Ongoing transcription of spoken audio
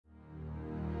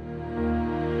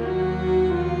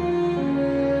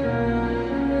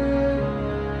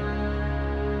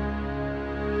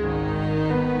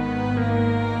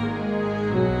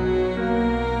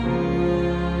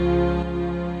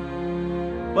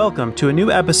Welcome to a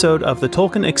new episode of the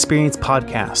Tolkien Experience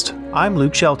podcast. I'm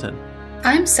Luke Shelton.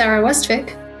 I'm Sarah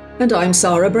Westvick. And I'm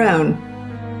Sarah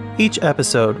Brown. Each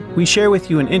episode, we share with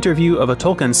you an interview of a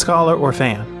Tolkien scholar or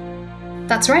fan.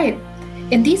 That's right.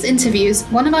 In these interviews,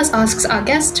 one of us asks our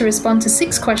guests to respond to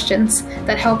 6 questions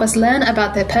that help us learn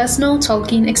about their personal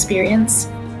Tolkien experience.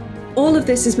 All of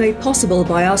this is made possible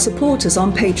by our supporters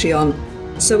on Patreon.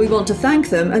 So we want to thank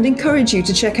them and encourage you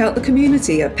to check out the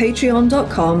community at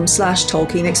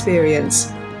patreon.com/Tolkien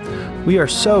Experience. We are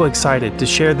so excited to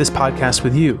share this podcast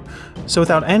with you. So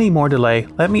without any more delay,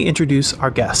 let me introduce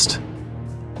our guest.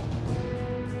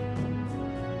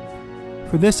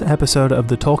 For this episode of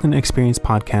the Tolkien Experience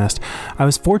podcast, I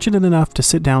was fortunate enough to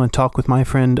sit down and talk with my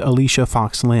friend Alicia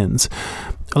Fox-Lenz.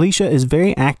 Alicia is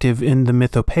very active in the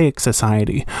Mythopoeic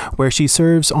Society, where she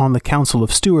serves on the Council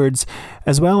of Stewards,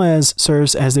 as well as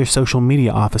serves as their social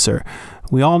media officer.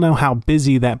 We all know how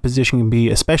busy that position can be,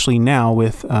 especially now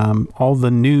with all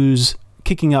the news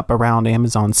kicking up around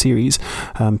Amazon series.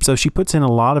 So she puts in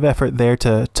a lot of effort there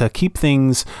to keep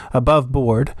things above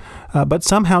board. But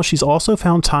somehow she's also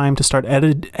found time to start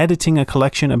editing a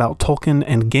collection about Tolkien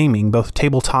and gaming, both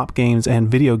tabletop games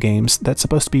and video games, that's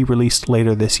supposed to be released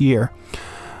later this year.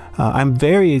 I'm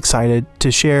very excited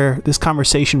to share this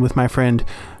conversation with my friend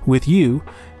with you.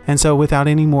 And so without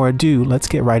any more ado, let's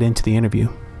get right into the interview.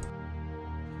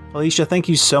 Alicia, thank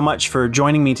you so much for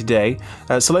joining me today.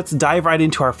 So let's dive right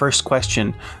into our first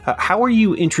question. How were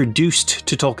you introduced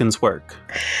to Tolkien's work?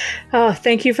 Oh,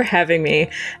 thank you for having me.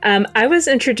 I was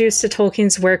introduced to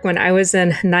Tolkien's work when I was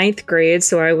in 9th grade.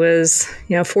 So I was,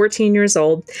 14 years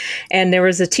old. And there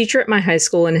was a teacher at my high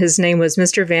school and his name was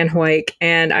Mr. Van Hoyk.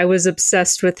 And I was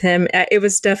obsessed with him. It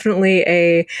was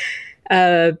definitely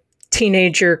a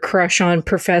teenager crush on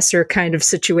professor kind of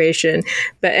situation.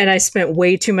 And I spent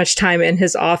way too much time in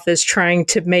his office trying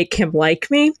to make him like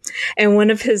me. And one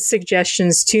of his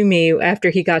suggestions to me after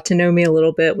he got to know me a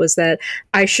little bit was that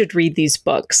I should read these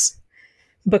books,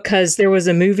 because there was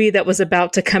a movie that was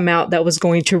about to come out that was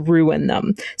going to ruin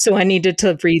them. So I needed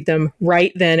to read them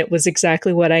right then. It was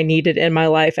exactly what I needed in my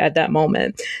life at that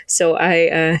moment. So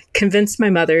I convinced my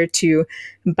mother to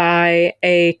buy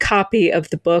a copy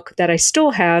of the book that I still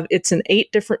have. It's in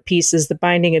 8 different pieces. The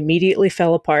binding immediately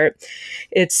fell apart.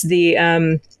 It's the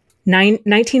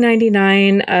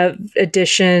 1999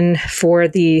 edition for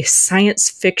the Science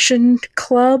Fiction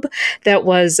Club. That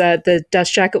was the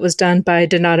dust jacket was done by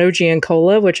Donato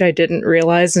Giancola, which I didn't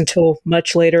realize until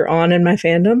much later on in my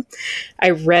fandom.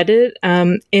 I read it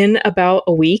in about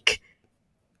a week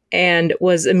and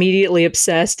was immediately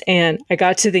obsessed. And I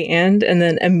got to the end and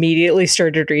then immediately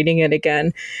started reading it again.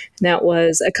 And that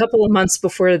was a couple of months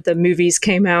before the movies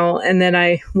came out. And then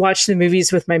I watched the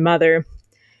movies with my mother.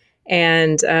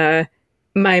 And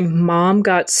my mom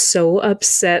got so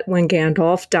upset when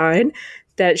Gandalf died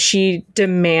that she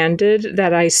demanded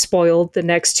that I spoiled the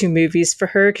next 2 movies for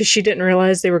her because she didn't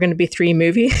realize they were going to be 3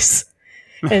 movies.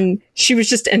 And she was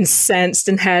just incensed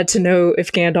and had to know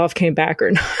if Gandalf came back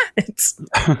or not.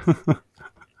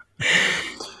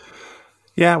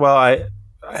 Yeah, well,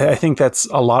 I think that's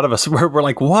a lot of us. We're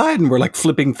like, what? And we're like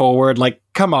flipping forward. Like,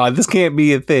 come on, this can't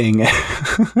be a thing.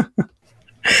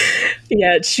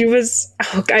 Yeah, she was,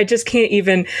 I just can't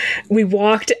even, we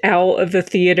walked out of the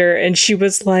theater and she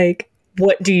was like,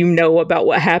 what do you know about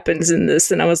what happens in this?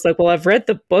 And I was like, well, I've read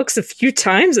the books a few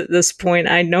times at this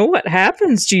point. I know what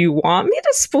happens. Do you want me to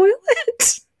spoil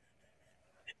it?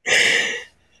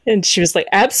 And she was like,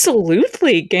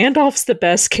 absolutely. Gandalf's the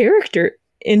best character.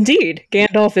 Indeed,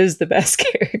 Gandalf is the best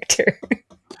character.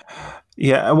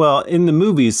 Yeah, well, in the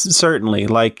movies, certainly.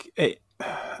 Like,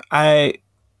 I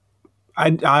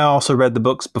also read the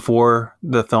books before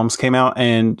the films came out,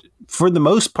 and for the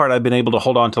most part, I've been able to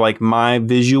hold on to like my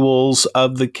visuals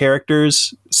of the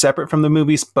characters separate from the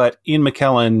movies. But Ian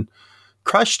McKellen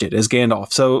crushed it as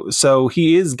Gandalf, so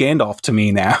he is Gandalf to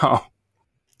me now.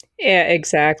 Yeah,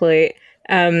 exactly.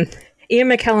 Ian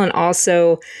McKellen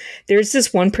also, there's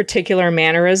this one particular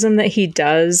mannerism that he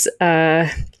does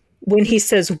when he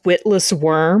says "witless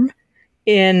worm"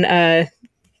 in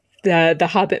the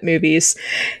Hobbit movies.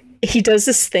 He does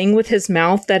this thing with his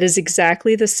mouth that is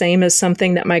exactly the same as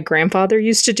something that my grandfather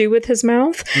used to do with his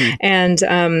mouth. And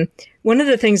one of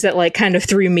the things that like kind of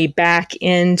threw me back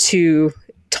into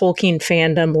Tolkien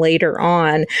fandom later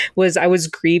on was I was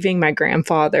grieving my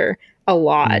grandfather a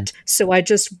lot. So I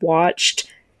just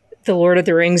watched the Lord of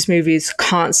the Rings movies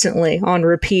constantly on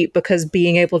repeat because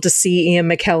being able to see Ian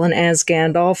McKellen as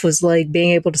Gandalf was like being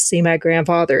able to see my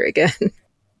grandfather again.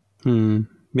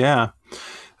 Yeah.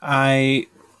 I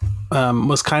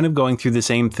was kind of going through the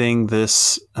same thing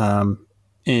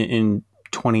in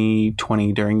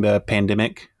 2020 during the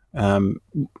pandemic.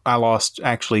 I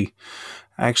actually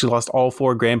lost all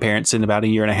four grandparents in about a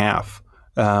year and a half.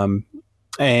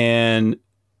 And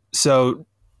so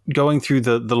going through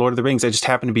the Lord of the Rings, I just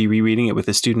happened to be rereading it with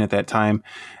a student at that time.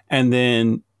 And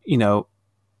then,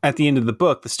 at the end of the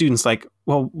book, the student's like,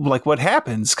 well, like what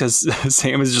happens? Because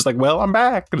Sam is just like, well, I'm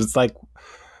back. And it's like,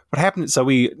 what happened? So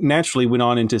we naturally went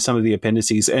on into some of the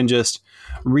appendices and just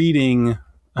reading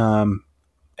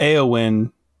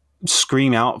Eowyn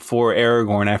scream out for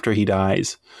Aragorn after he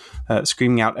dies.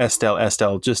 Screaming out Estelle,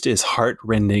 Estelle just is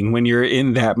heartrending when you're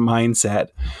in that mindset.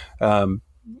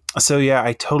 So yeah,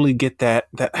 I totally get that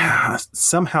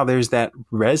somehow there's that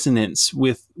resonance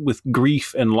with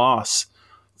grief and loss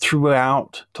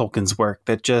throughout Tolkien's work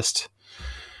that just,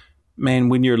 man,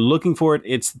 when you're looking for it,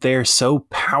 it's there so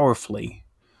powerfully.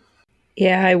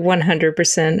 Yeah, I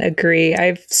 100% agree.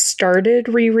 I've started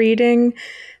rereading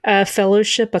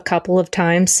Fellowship a couple of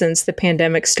times since the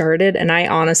pandemic started, and I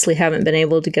honestly haven't been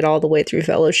able to get all the way through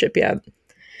Fellowship yet.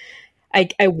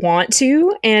 I want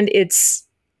to, and it's,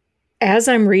 as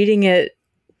I'm reading it,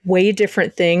 way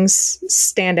different things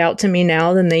stand out to me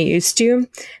now than they used to,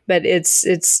 but it's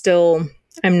still,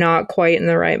 I'm not quite in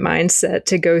the right mindset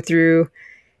to go through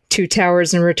Two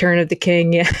Towers and Return of the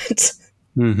King yet.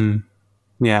 Mm-hmm.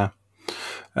 Yeah.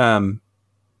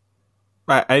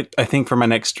 I think for my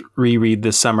next reread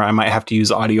this summer, I might have to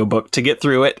use audiobook to get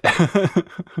through it.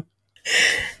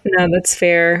 No, that's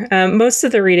fair. Most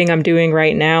of the reading I'm doing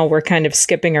right now, we're kind of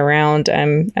skipping around.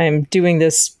 I'm doing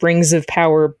this Rings of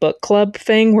Power book club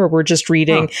thing where we're just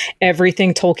reading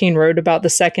everything Tolkien wrote about the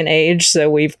Second Age.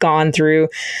 So we've gone through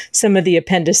some of the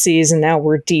appendices, and now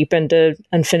we're deep into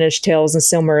Unfinished Tales and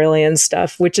Silmarillion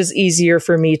stuff, which is easier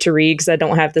for me to read because I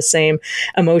don't have the same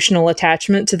emotional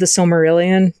attachment to the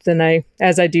Silmarillion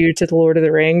as I do to the Lord of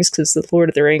the Rings, because the Lord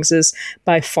of the Rings is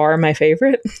by far my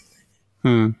favorite.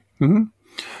 Mm-hmm.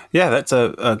 Yeah, that's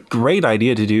a great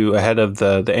idea to do ahead of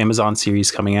the Amazon series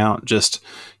coming out. Just,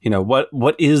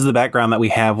 what is the background that we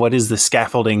have? What is the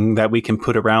scaffolding that we can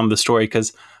put around the story?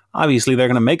 Because obviously they're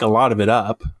going to make a lot of it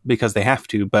up because they have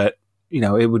to. But,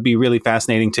 it would be really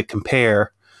fascinating to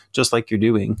compare, just like you're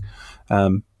doing.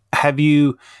 Have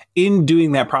you, in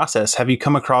doing that process, have you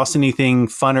come across anything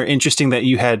fun or interesting that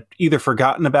you had either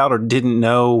forgotten about or didn't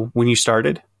know when you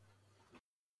started?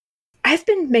 I've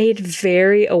been made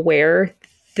very aware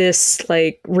this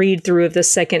read through of the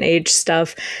Second Age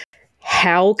stuff,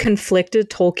 how conflicted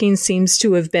Tolkien seems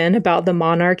to have been about the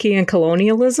monarchy and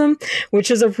colonialism, which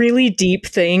is a really deep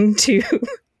thing to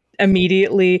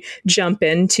immediately jump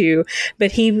into.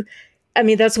 But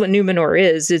that's what Numenor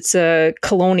is. It's a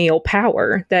colonial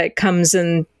power that comes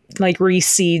and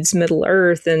reseeds Middle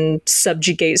Earth and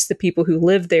subjugates the people who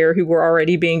live there, who were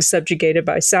already being subjugated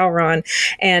by Sauron.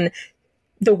 And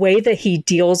the way that he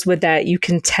deals with that, you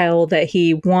can tell that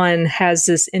he, one, has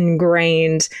this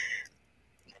ingrained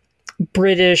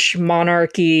British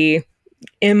monarchy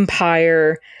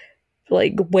empire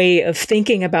way of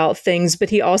thinking about things, but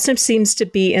he also seems to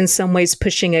be in some ways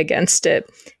pushing against it.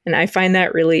 And I find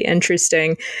that really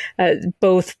interesting,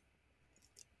 both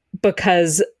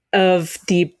because of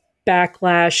the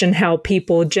backlash and how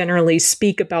people generally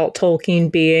speak about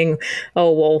Tolkien being,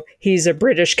 oh, well, he's a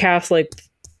British Catholic,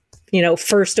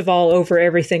 first of all, over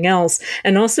everything else.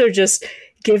 And also just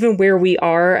given where we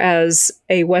are as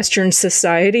a Western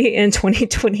society in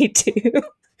 2022,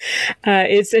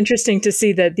 it's interesting to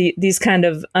see that these kind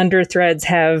of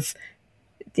underthreads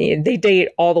they date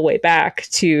all the way back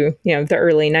to, the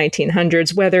early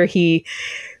 1900s, whether he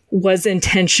was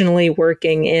intentionally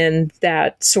working in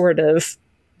that sort of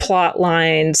plot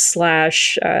line /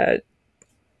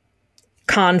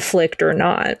 conflict or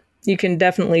not. You can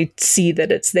definitely see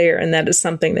that it's there, and that is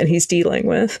something that he's dealing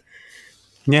with.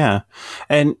 Yeah.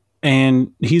 And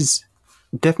he's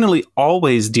definitely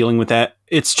always dealing with that.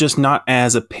 It's just not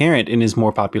as apparent in his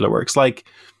more popular works.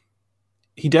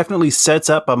 He definitely sets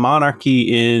up a monarchy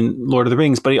in Lord of the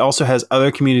Rings, but he also has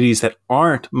other communities that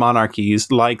aren't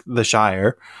monarchies, like the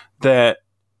Shire, that,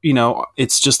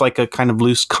 it's just like a kind of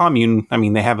loose commune. I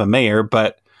mean, they have a mayor,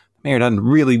 but the mayor doesn't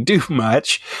really do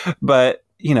much. But,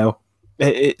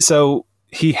 so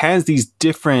he has these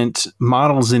different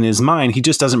models in his mind. He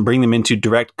just doesn't bring them into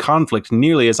direct conflict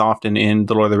nearly as often in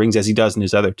The Lord of the Rings as he does in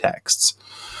his other texts.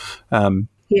 Yeah,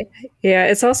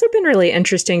 it's also been really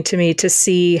interesting to me to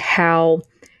see how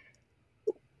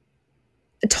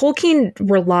Tolkien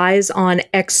relies on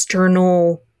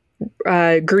external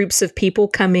groups of people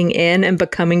coming in and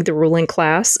becoming the ruling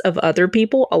class of other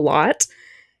people a lot.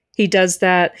 He does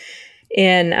that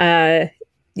in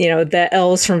the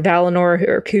elves from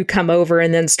Valinor who come over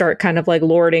and then start kind of like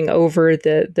lording over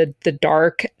the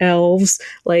dark elves,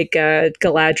 like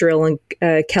Galadriel and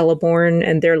Celeborn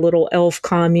and their little elf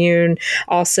commune.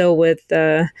 Also with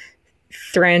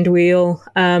Thranduil.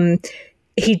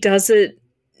 He does it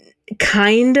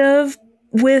kind of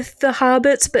with the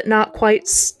hobbits, but not quite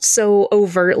so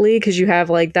overtly, because you have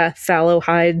like that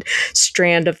fallow-hide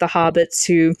strand of the hobbits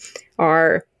who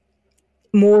are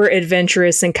more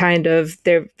adventurous and kind of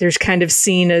there's kind of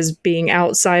seen as being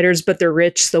outsiders, but they're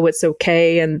rich, so it's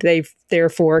okay, and they've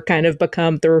therefore kind of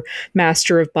become the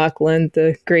Master of Buckland,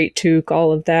 the Great Took,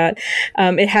 all of that.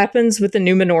 It happens with the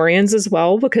Númenóreans as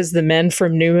well, because the men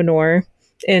from Númenor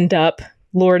end up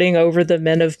lording over the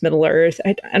men of Middle Earth.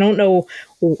 I don't know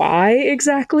why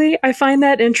exactly I find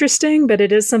that interesting, but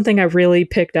it is something I really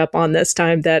picked up on this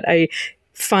time that I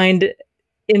find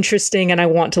interesting, and I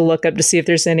want to look up to see if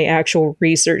there's any actual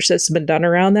research that's been done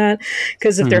around that,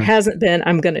 because if there hasn't been,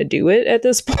 I'm going to do it at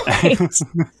this point.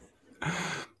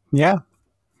 Yeah,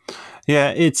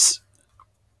 it's,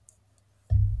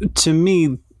 to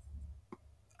me,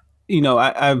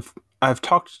 I've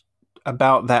talked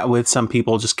about that with some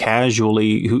people just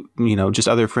casually, who, just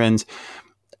other friends,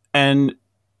 and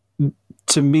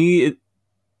to me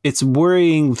it's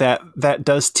worrying that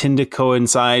does tend to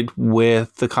coincide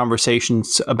with the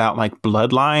conversations about like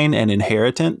bloodline and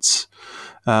inheritance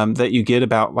that you get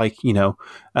about, like,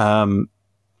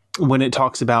 when it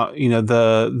talks about,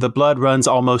 the blood runs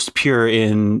almost pure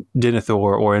in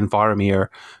Denethor or in Faramir.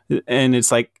 And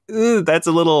it's like, that's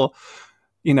a little,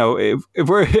 if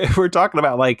we're talking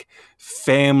about like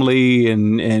family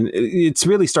and it's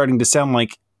really starting to sound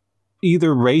like either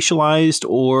racialized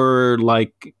or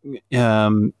like, what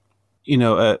am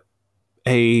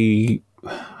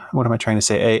I trying to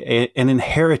say? An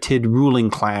inherited ruling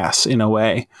class in a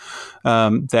way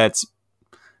that's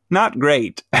not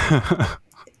great.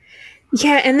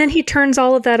 Yeah, and then he turns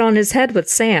all of that on his head with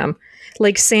Sam.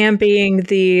 Like Sam being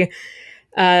the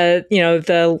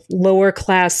lower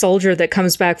class soldier that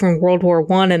comes back from World War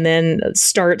I and then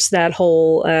starts that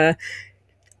whole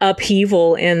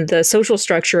upheaval in the social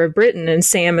structure of Britain, and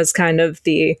Sam is kind of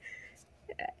the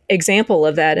example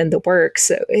of that in the work.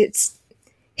 So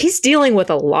he's dealing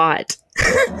with a lot.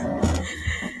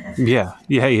 Yeah,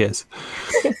 he is.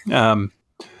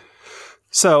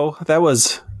 So that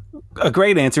was a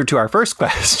great answer to our first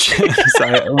question.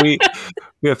 So we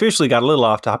officially got a little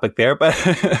off topic there, but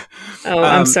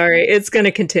I'm sorry. It's going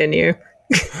to continue.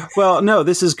 Well, no,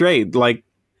 this is great. Like,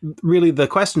 really, the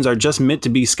questions are just meant to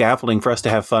be scaffolding for us to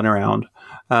have fun around.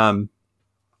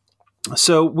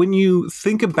 So when you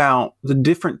think about the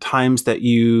different times that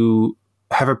you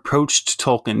have approached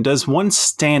Tolkien, does one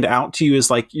stand out to you as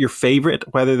like your favorite,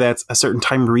 whether that's a certain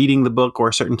time reading the book or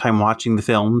a certain time watching the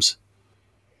films?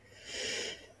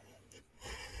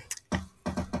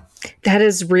 That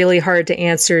is really hard to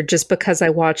answer just because I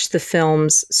watched the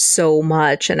films so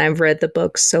much and I've read the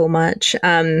books so much.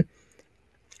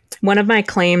 One of my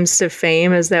claims to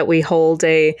fame is that we hold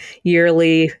a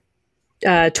yearly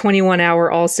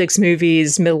 21-hour all 6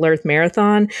 movies Middle Earth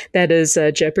marathon that is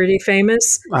Jeopardy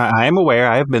famous. I am aware.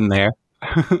 I've been there.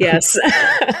 Yes.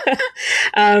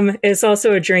 It's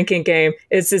also a drinking game.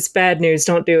 It's bad news.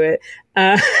 Don't do it.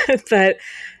 But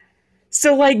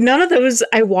so like none of those,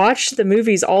 I watched the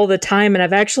movies all the time, and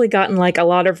I've actually gotten like a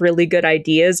lot of really good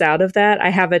ideas out of that. I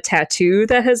have a tattoo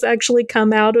that has actually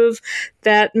come out of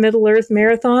that Middle Earth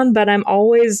marathon, but I'm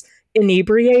always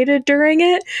inebriated during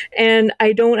it, and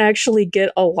I don't actually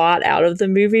get a lot out of the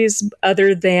movies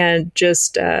other than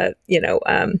just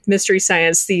Mystery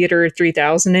Science Theater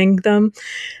 3000ing them.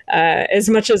 As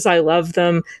much as I love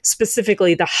them,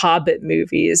 specifically the Hobbit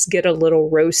movies get a little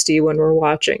roasty when we're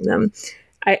watching them.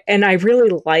 I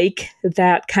really like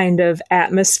that kind of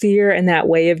atmosphere and that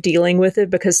way of dealing with it,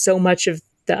 because so much of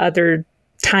the other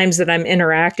times that I'm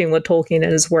interacting with Tolkien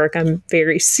and his work, I'm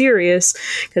very serious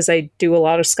because I do a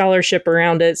lot of scholarship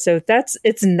around it. So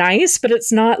it's nice, but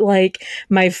it's not like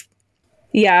I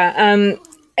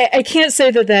can't say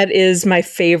that is my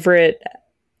favorite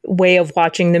way of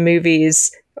watching the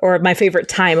movies or my favorite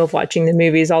time of watching the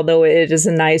movies, although it is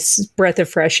a nice breath of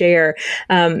fresh air,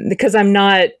 because I'm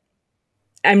not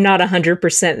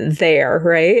 100% there,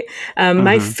 right?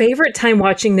 My favorite time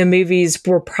watching the movies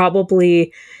were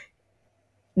probably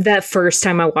that first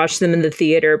time I watched them in the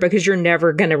theater, because you're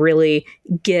never going to really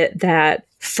get that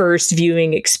first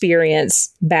viewing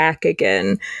experience back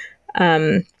again.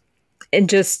 And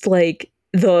just like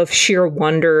the sheer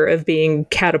wonder of being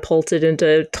catapulted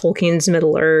into Tolkien's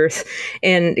Middle Earth.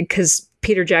 And because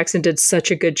Peter Jackson did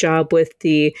such a good job with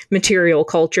the material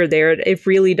culture there. It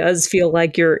really does feel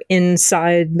like you're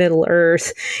inside Middle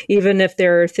Earth, even if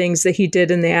there are things that he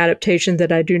did in the adaptation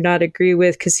that I do not agree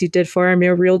with, because he did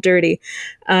Faramir real dirty.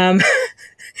 And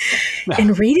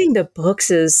reading the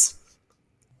books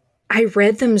I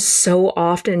read them so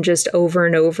often, just over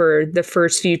and over. The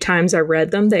first few times I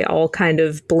read them, they all kind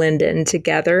of blend in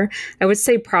together. I would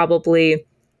say probably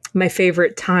my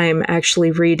favorite time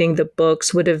actually reading the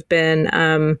books would have been,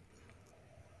 I'm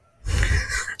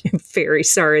very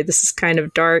sorry, this is kind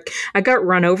of dark. I got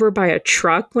run over by a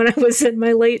truck when I was in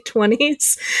my late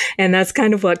 20s. And that's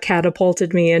kind of what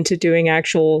catapulted me into doing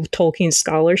actual Tolkien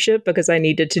scholarship, because I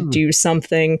needed to do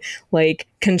something like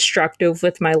constructive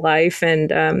with my life.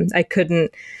 And I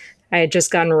had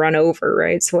just gotten run over,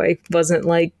 right? So I wasn't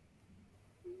like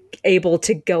able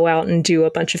to go out and do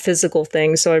a bunch of physical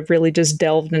things. So I really just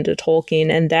delved into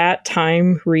Tolkien. And that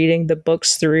time reading the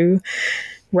books through,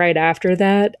 right after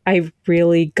that, I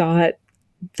really got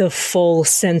the full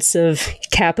sense of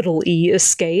capital E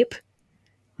escape.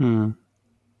 Yeah.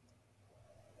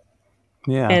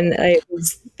 And it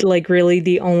was like really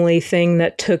the only thing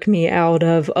that took me out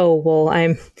of, oh, well,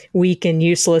 I'm weak and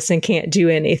useless and can't do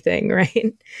anything,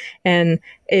 right? And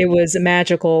it was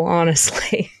magical,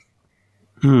 honestly.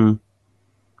 Yeah,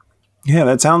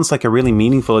 that sounds like a really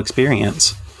meaningful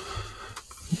experience.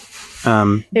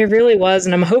 It really was.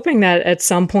 And I'm hoping that at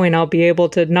some point I'll be able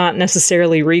to not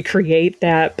necessarily recreate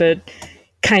that, but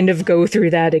kind of go through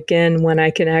that again when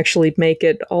I can actually make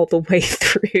it all the way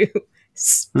through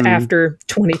after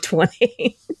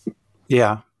 2020.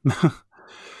 Yeah.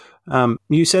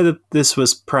 You said that this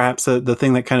was perhaps the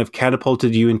thing that kind of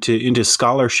catapulted you into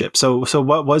scholarship. So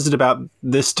what was it about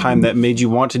this time that made you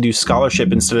want to do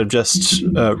scholarship instead of just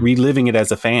reliving it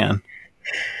as a fan?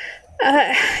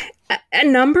 A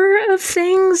number of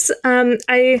things. I'm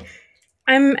a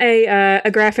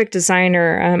graphic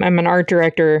designer. I'm an art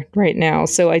director right now,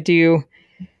 so I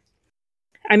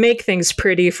make things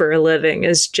pretty for a living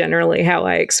is generally how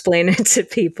I explain it to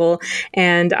people.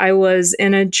 And I was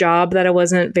in a job that I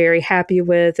wasn't very happy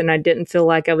with, and I didn't feel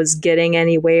like I was getting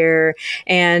anywhere.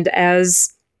 And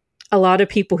as a lot of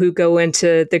people who go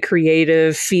into the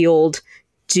creative field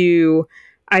do,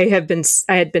 I had been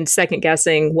second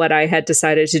guessing what I had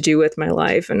decided to do with my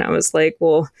life. And I was like,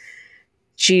 well,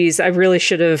 geez, I really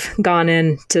should have gone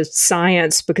into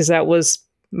science, because that was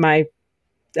my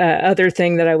other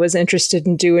thing that I was interested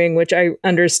in doing, which I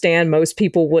understand most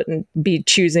people wouldn't be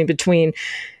choosing between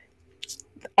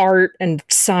art and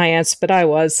science, but I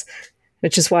was,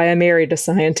 which is why I married a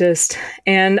scientist.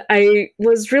 And I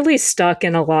was really stuck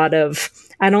in a lot of,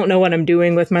 I don't know what I'm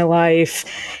doing with my life.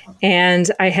 And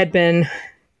I had been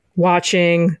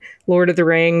watching Lord of the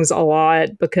Rings a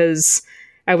lot because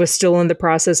I was still in the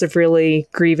process of really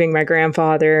grieving my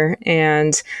grandfather.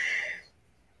 And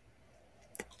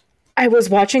I was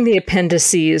watching the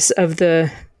appendices of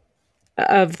the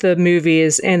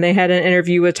movies, and they had an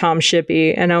interview with Tom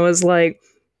Shippey, and I was like,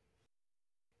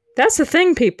 that's the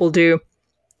thing people do.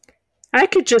 I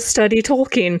could just study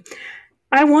Tolkien.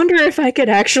 I wonder if I could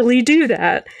actually do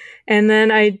that. And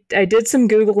then I did some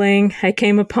Googling. I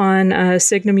came upon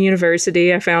Signum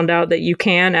University. I found out that you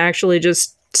can actually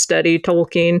just study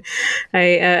Tolkien.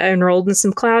 I enrolled in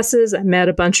some classes. I met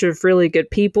a bunch of really good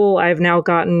people. I've now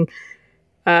gotten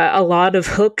a lot of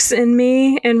hooks in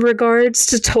me in regards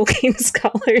to Tolkien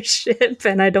scholarship,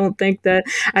 and I don't think that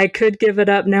I could give it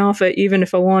up now, even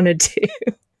if I wanted to.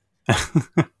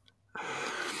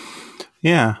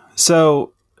 Yeah.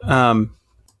 So,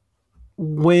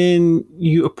 when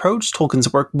you approach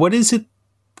Tolkien's work, what is it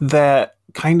that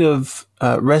kind of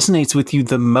resonates with you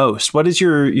the most? What is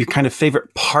your kind of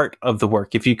favorite part of the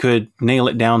work, if you could nail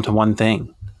it down to one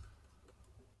thing?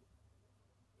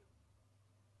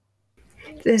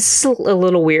 This is a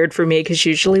little weird for me, because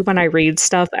usually when I read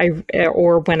stuff,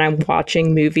 or when I'm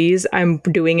watching movies, I'm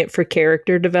doing it for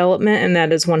character development, and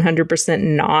that is 100%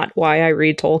 not why I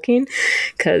read Tolkien.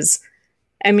 Because,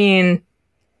 I mean,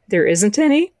 there isn't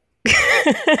any.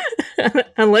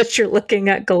 Unless you're looking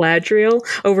at Galadriel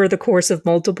over the course of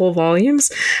multiple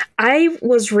volumes. I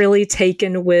was really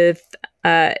taken with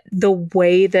the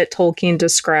way that Tolkien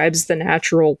describes the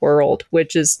natural world,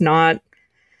 which is not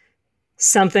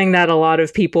something that a lot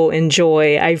of people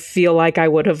enjoy. I feel like I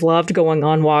would have loved going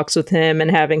on walks with him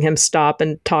and having him stop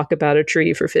and talk about a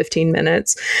tree for 15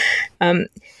 minutes.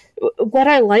 What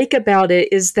I like about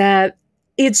it is that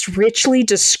it's richly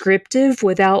descriptive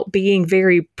without being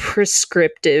very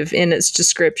prescriptive in its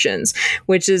descriptions,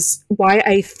 which is why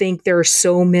I think there are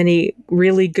so many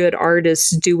really good artists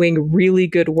doing really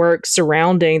good work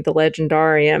surrounding the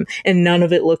Legendarium, and none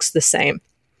of it looks the same.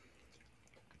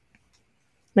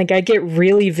 Like, I get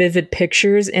really vivid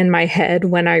pictures in my head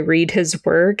when I read his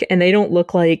work, and they don't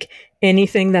look like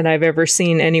anything that I've ever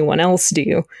seen anyone else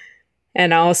do.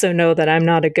 And I also know that I'm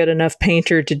not a good enough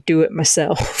painter to do it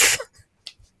myself.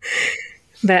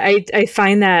 But I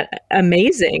find that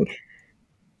amazing.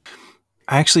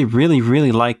 I actually really,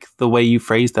 really like the way you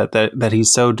phrase that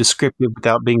he's so descriptive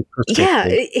without being prescriptive. Yeah,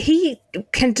 he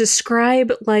can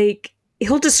describe, like,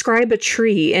 he'll describe a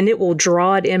tree and it will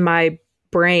draw it in my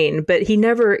brain, but he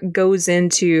never goes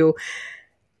into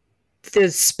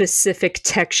the specific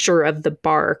texture of the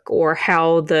bark or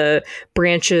how the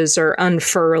branches are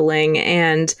unfurling,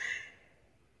 and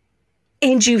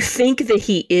you think that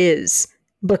he is,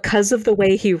 because of the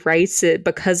way he writes it,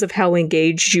 because of how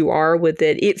engaged you are with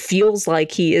it. It feels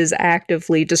like he is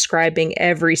actively describing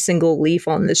every single leaf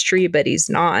on this tree, but he's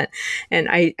not. And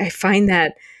I find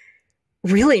that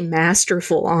really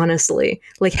masterful, honestly,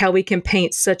 like how we can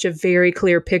paint such a very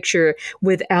clear picture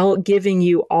without giving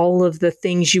you all of the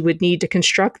things you would need to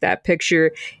construct that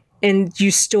picture, and you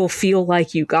still feel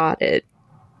like you got it.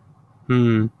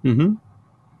 Mm-hmm.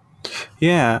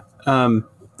 Yeah.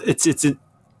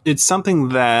 It's something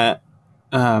that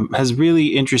has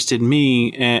really interested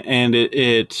me, and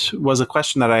it was a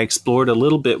question that I explored a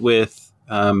little bit with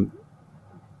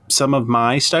some of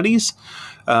my studies.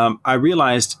 I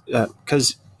realized,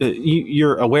 because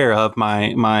you're aware of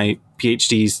my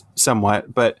PhDs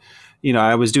somewhat, but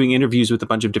I was doing interviews with a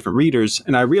bunch of different readers,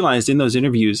 and I realized in those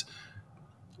interviews,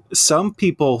 some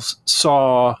people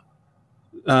saw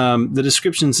the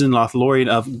descriptions in Lothlorien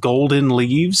of golden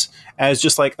leaves as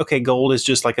just like, okay, gold is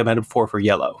just like a metaphor for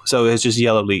yellow, so it's just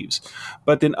yellow leaves.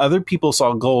 But then other people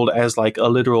saw gold as like a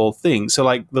literal thing, so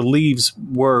like the leaves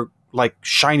were like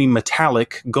shiny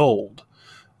metallic gold.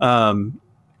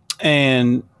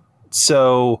 And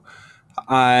so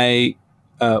I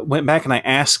went back and I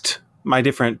asked my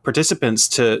different participants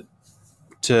to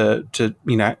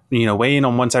weigh in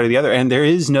on one side or the other, and there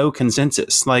is no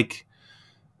consensus. Like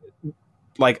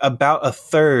about a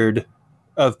third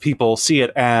of people see it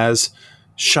as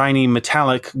shiny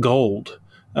metallic gold.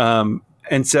 And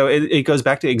so it goes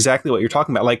back to exactly what you're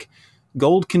talking about. Like,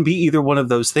 gold can be either one of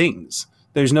those things.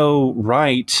 There's no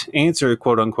right answer,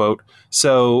 quote unquote.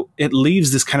 So it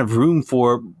leaves this kind of room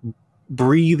for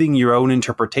breathing your own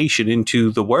interpretation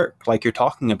into the work, like you're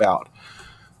talking about.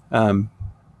 I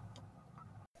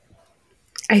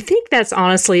think that's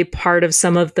honestly part of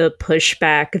some of the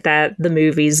pushback that the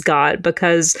movies got,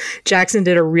 because Jackson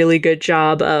did a really good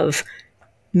job of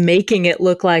making it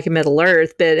look like Middle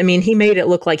Earth. But I mean, he made it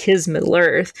look like his Middle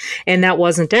Earth, and that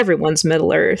wasn't everyone's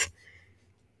Middle Earth.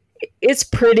 It's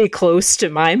pretty close to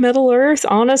my Middle Earth,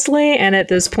 honestly. And at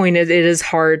this point, it is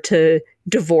hard to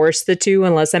divorce the two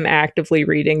unless I'm actively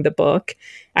reading the book.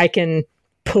 I can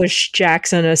push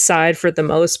Jackson aside for the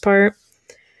most part.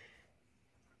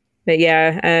 But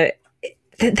yeah,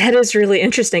 that is really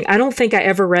interesting. I don't think I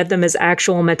ever read them as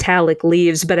actual metallic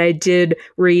leaves, but I did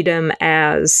read them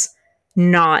as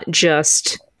not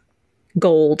just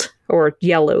gold or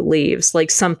yellow leaves. Like,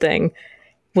 something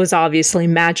was obviously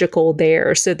magical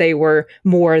there, so they were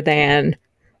more than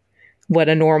what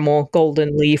a normal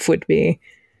golden leaf would be.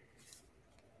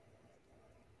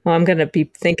 Well, I'm going to be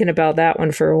thinking about that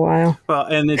one for a while. Well,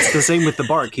 and it's the same with the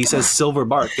bark. He says silver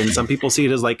bark, and some people see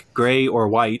it as like gray or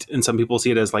white, and some people see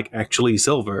it as like actually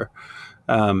silver.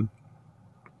 So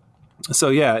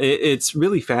yeah, it's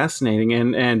really fascinating,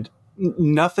 and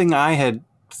nothing I had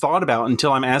thought about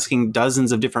until I'm asking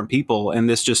dozens of different people, and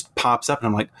this just pops up, and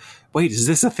I'm like, wait, is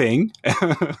this a thing?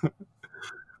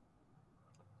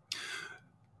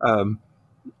 And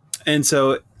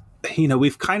so,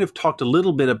 we've kind of talked a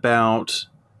little bit about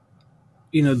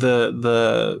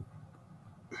the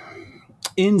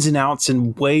ins and outs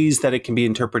and ways that it can be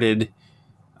interpreted.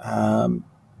 And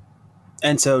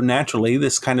so naturally,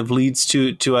 this kind of leads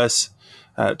to us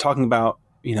talking about,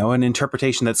 an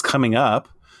interpretation that's coming up.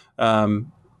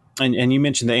 And you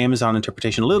mentioned the Amazon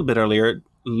interpretation a little bit earlier,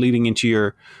 leading into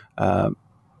your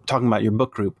talking about your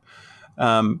book group.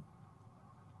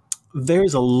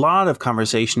 There's a lot of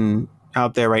conversation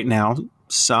out there right now,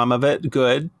 some of it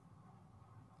good,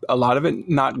 a lot of it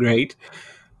not great,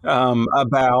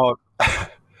 about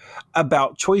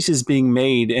choices being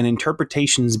made and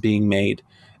interpretations being made.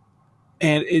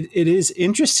 And it is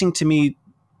interesting to me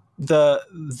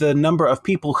the number of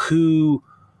people who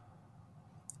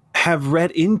have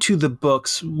read into the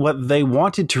books what they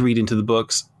wanted to read into the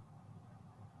books,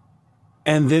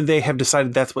 and then they have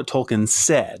decided that's what Tolkien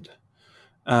said.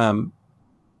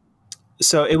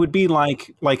 So it would be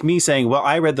like me saying, well,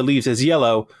 I read the leaves as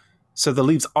yellow, so the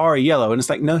leaves are yellow. And it's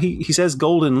like, no, he says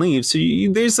golden leaves. So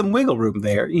there's some wiggle room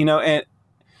there,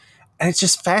 And it's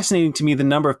just fascinating to me, the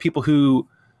number of people who,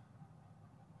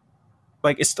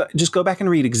 like, just go back and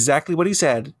read exactly what he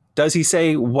said. Does he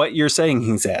say what you're saying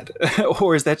he said?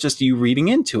 Or is that just you reading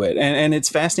into it? And it's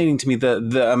fascinating to me,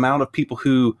 the amount of people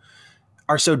who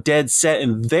are so dead set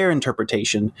in their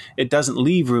interpretation, it doesn't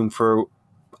leave room for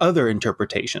other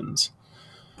interpretations.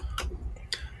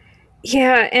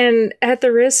 Yeah, and at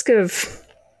the risk of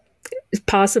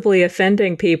possibly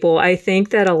offending people, I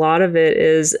think that a lot of it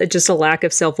is just a lack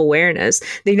of self-awareness.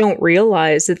 They don't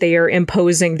realize that they are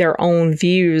imposing their own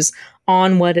views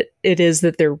on what it is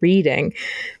that they're reading.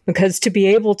 Because to be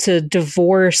able to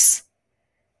divorce...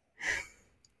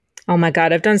 Oh my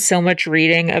God, I've done so much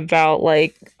reading about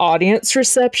like audience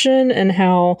reception and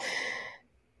how...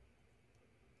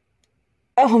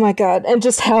 Oh my God, and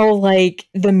just how like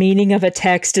the meaning of a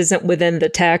text isn't within the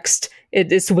text.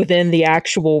 It is within the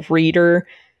actual reader.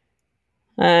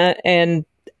 And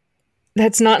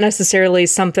that's not necessarily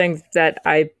something that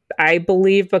I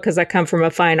believe, because I come from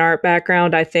a fine art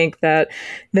background. I think that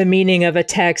the meaning of a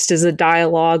text is a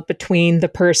dialogue between the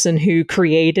person who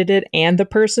created it and the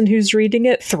person who's reading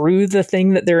it through the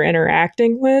thing that they're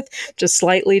interacting with, just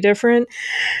slightly different.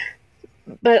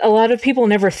 But a lot of people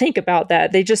never think about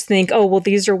that. They just think, oh, well,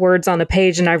 these are words on a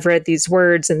page and I've read these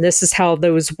words and this is how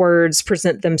those words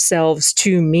present themselves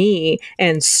to me,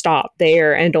 and stop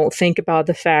there and don't think about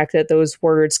the fact that those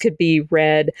words could be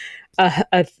read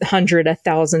 100,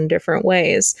 1,000 different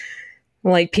ways.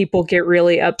 Like, people get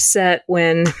really upset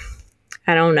when,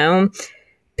 I don't know,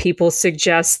 people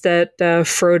suggest that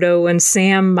Frodo and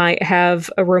Sam might have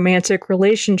a romantic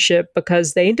relationship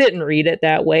because they didn't read it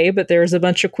that way, but there's a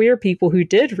bunch of queer people who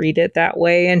did read it that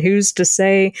way, and who's to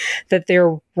say that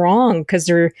they're wrong because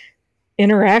they're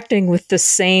interacting with the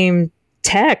same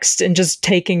text and just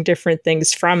taking different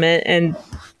things from it. And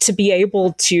to be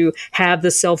able to have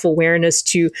the self-awareness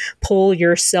to pull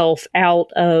yourself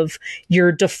out of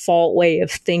your default way of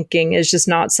thinking is just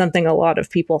not something a lot of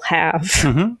people have.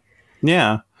 Mm-hmm.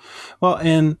 Yeah. Well,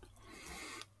 and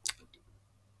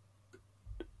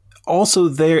also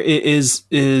there is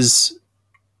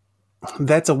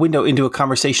that's a window into a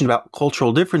conversation about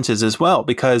cultural differences as well,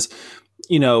 because,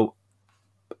 you know,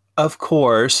 of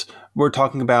course, we're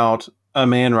talking about a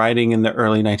man writing in the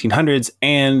early 1900s,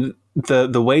 and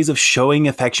the ways of showing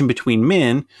affection between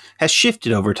men has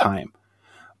shifted over time.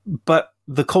 But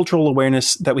the cultural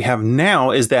awareness that we have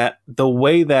now is that the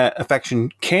way that affection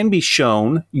can be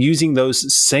shown using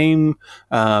those same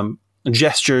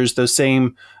gestures, those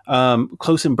same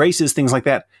close embraces, things like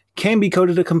that, can be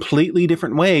coded a completely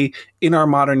different way in our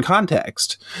modern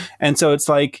context. And so it's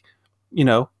like, you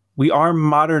know, we are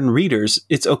modern readers.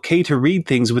 It's okay to read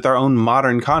things with our own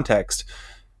modern context.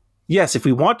 Yes, if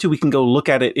we want to, we can go look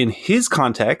at it in his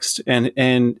context and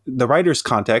the writer's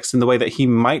context and the way that he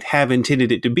might have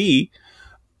intended it to be.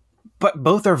 But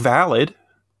both are valid.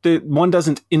 One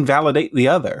doesn't invalidate the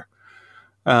other.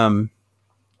 And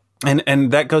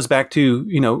that goes back to,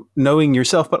 you know, knowing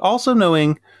yourself, but also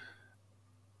knowing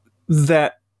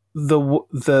that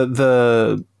I'm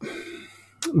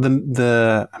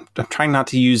trying not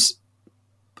to use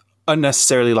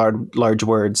unnecessarily large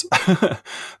words.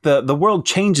 The world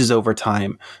changes over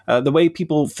time. The way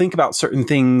people think about certain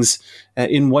things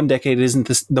in one decade isn't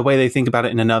the way they think about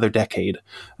it in another decade.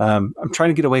 I'm trying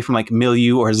to get away from like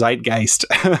milieu or zeitgeist.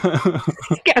 I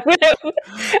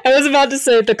was about to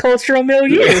say the cultural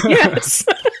milieu. Yes.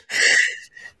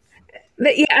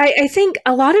 But yeah, I think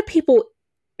a lot of people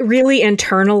really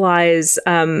internalize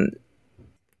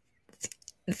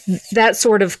that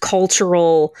sort of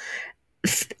cultural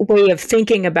way of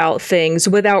thinking about things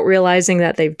without realizing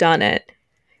that they've done it,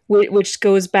 which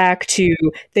goes back to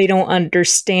they don't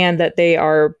understand that they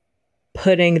are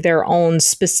putting their own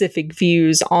specific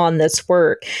views on this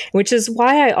work, which is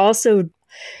why I also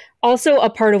a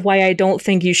part of why I don't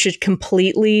think you should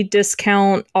completely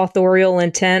discount authorial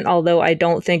intent, although I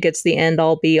don't think it's the end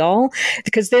all be all,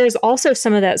 because there's also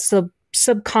some of that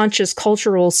subconscious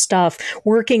cultural stuff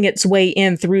working its way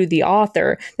in through the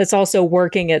author that's also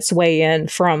working its way in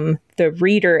from the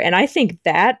reader. And I think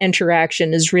that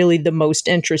interaction is really the most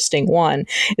interesting one,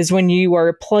 is when you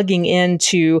are plugging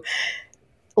into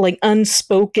like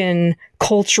unspoken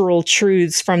cultural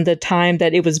truths from the time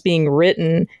that it was being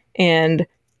written and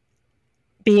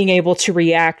being able to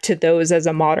react to those as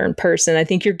a modern person. I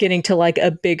think you're getting to like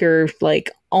a bigger, like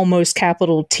almost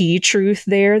capital T truth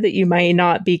there that you might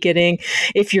not be getting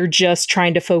if you're just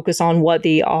trying to focus on what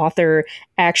the author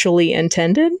actually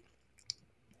intended.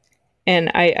 And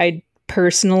I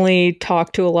personally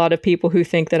talk to a lot of people who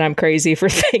think that I'm crazy for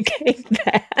thinking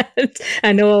that.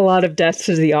 I know a lot of death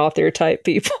to the author type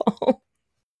people.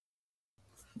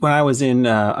 when I was in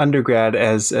undergrad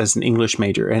as an English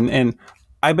major, and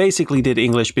I basically did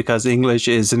English because English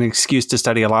is an excuse to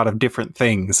study a lot of different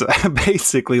things.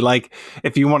 Basically, like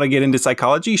if you want to get into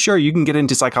psychology, sure, you can get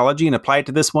into psychology and apply it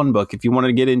to this one book. If you want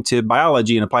to get into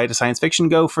biology and apply it to science fiction,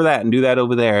 go for that and do that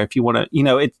over there. If you want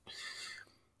to,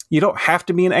 you don't have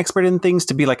to be an expert in things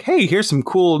to be like, hey, here's some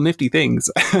cool, nifty things.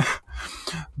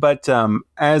 But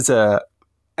as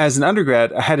an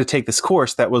undergrad, I had to take this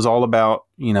course that was all about,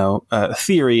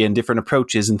 theory and different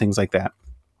approaches and things like that.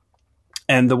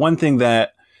 And the one thing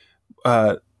that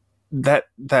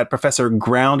that professor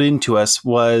ground into us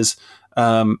was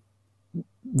the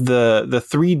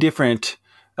three different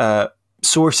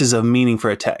sources of meaning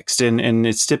for a text. And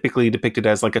it's typically depicted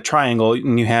as like a triangle.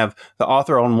 And you have the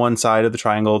author on one side of the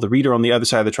triangle, the reader on the other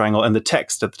side of the triangle, and the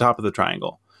text at the top of the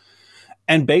triangle.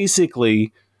 And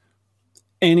basically,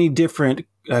 any different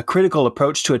critical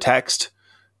approach to a text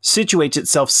situates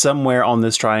itself somewhere on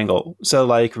this triangle. So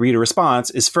like reader response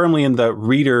is firmly in the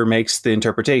reader makes the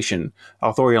interpretation.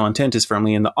 Authorial intent is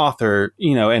firmly in the author,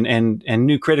 and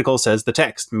new critical says the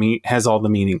text has all the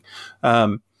meaning.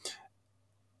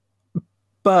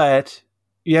 But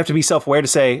you have to be self-aware to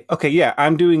say, okay, yeah,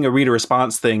 I'm doing a reader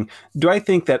response thing. Do I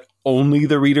think that only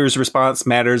the reader's response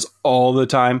matters all the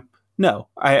time? No,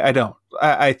 I don't.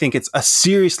 I think it's a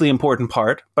seriously important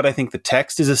part, but I think the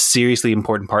text is a seriously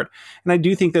important part. And I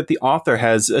do think that the author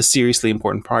has a seriously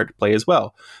important part to play as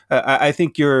well. I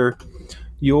think your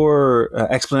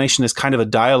explanation as kind of a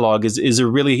dialogue is a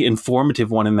really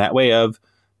informative one in that way of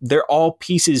they're all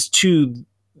pieces to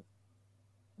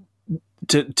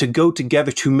go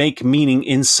together to make meaning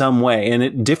in some way. And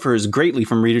it differs greatly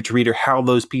from reader to reader how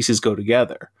those pieces go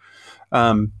together.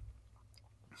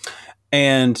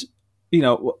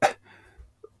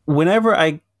 Whenever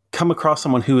I come across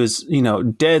someone who is,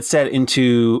 dead set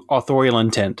into authorial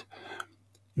intent,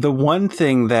 the one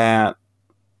thing that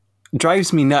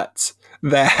drives me nuts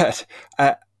that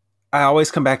I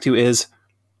always come back to is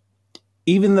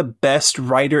even the best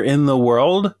writer in the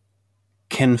world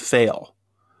can fail.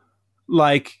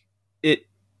 Like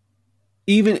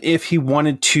even if he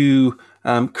wanted to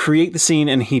create the scene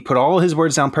and he put all his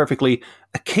words down perfectly,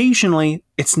 occasionally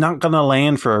it's not going to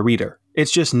land for a reader.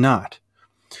 It's just not.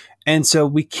 And so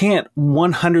we can't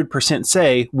 100%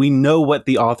 say we know what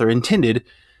the author intended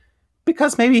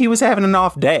because maybe he was having an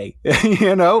off day.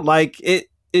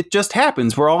 It just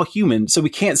happens. We're all human. So we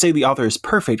can't say the author is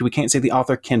perfect. We can't say the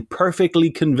author can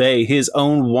perfectly convey his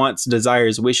own wants,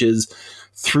 desires, wishes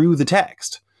through the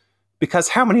text. Because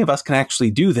how many of us can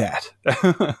actually do that?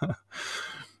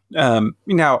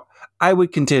 Now, I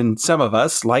would contend some of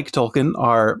us, like Tolkien,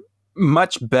 are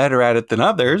much better at it than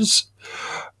others.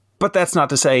 But that's not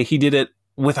to say he did it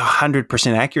with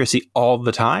 100% accuracy all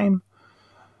the time.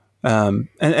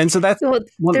 And so that's...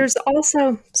 Well, there's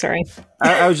also... Sorry.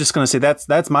 I was just going to say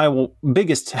that's my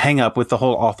biggest hang up with the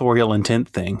whole authorial intent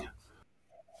thing.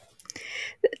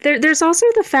 There's also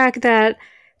the fact that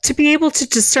to be able to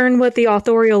discern what the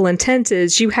authorial intent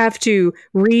is, you have to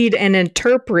read and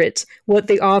interpret what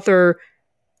the author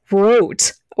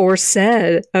wrote or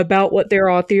said about what their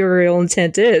authorial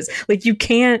intent is. Like, you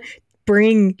can't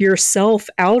bring yourself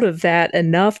out of that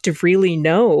enough to really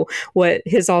know what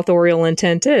his authorial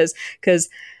intent is. Because,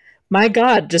 my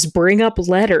God, just bring up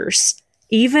letters.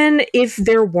 Even if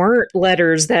there weren't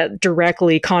letters that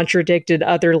directly contradicted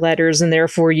other letters, and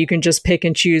therefore you can just pick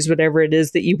and choose whatever it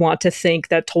is that you want to think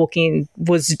that Tolkien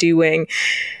was doing,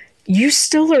 you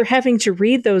still are having to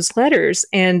read those letters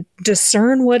and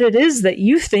discern what it is that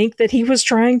you think that he was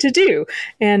trying to do.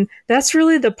 And that's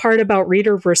really the part about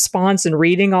reader response and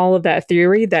reading all of that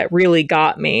theory that really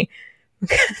got me.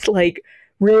 Like,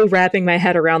 really wrapping my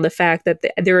head around the fact that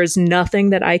there is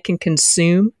nothing that I can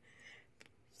consume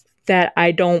that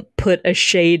I don't put a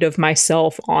shade of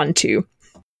myself onto.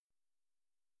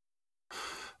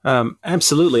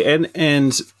 Absolutely.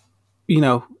 And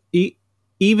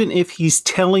even if he's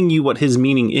telling you what his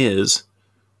meaning is,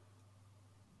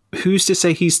 who's to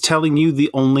say he's telling you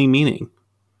the only meaning?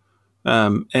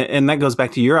 And that goes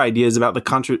back to your ideas about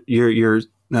your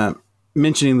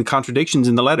mentioning the contradictions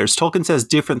in the letters. Tolkien says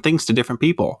different things to different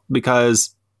people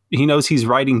because he knows he's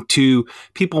writing to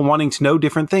people wanting to know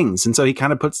different things. And so he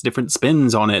kind of puts different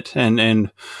spins on it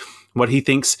and what he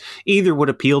thinks either would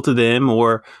appeal to them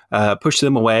or push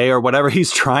them away or whatever he's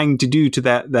trying to do to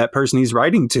that person he's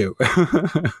writing to.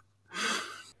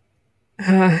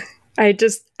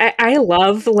 I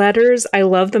love letters. I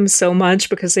love them so much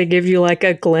because they give you like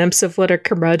a glimpse of what a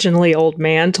curmudgeonly old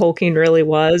man Tolkien really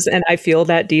was. And I feel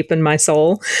that deep in my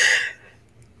soul.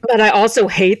 But I also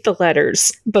hate the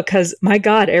letters because, my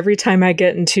God, every time I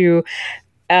get into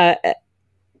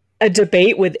a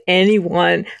debate with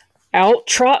anyone, out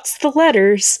trots the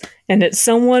letters, and it's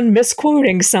someone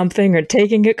misquoting something or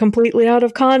taking it completely out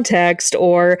of context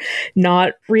or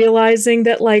not realizing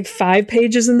that like 5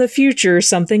 pages in the future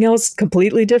something else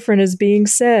completely different is being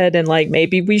said, and like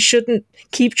maybe we shouldn't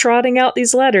keep trotting out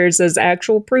these letters as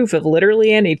actual proof of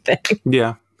literally anything.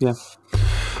 Yeah.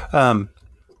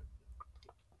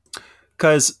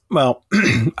 Because, well,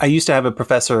 I used to have a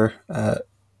professor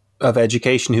of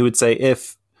education who would say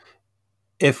if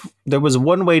there was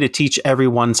one way to teach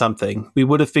everyone something, we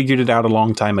would have figured it out a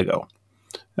long time ago.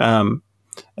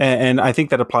 And I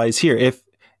think that applies here.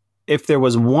 If there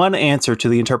was one answer to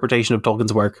the interpretation of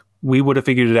Tolkien's work, we would have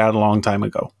figured it out a long time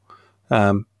ago.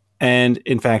 And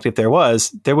in fact, if there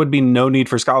was, there would be no need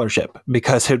for scholarship,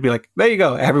 because it'd be like, there you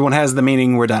go. Everyone has the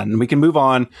meaning. We're done. We can move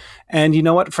on. And you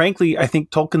know what? Frankly, I think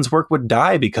Tolkien's work would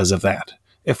die because of that.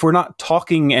 If we're not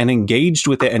talking and engaged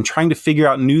with it and trying to figure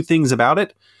out new things about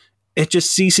it, it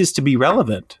just ceases to be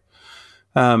relevant.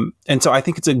 And so I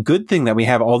think it's a good thing that we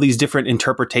have all these different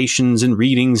interpretations and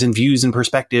readings and views and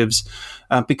perspectives,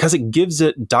 because it gives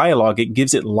it dialogue. It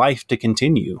gives it life to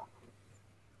continue.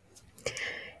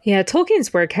 Yeah,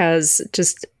 Tolkien's work has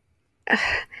just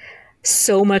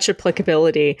so much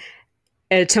applicability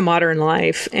to modern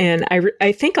life. And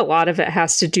I think a lot of it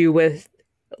has to do with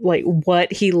like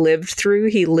what he lived through.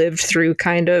 He lived through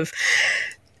kind of,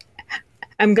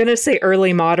 I'm going to say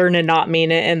early modern and not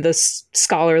mean it in this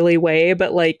scholarly way,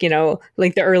 but like, you know,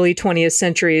 like the early 20th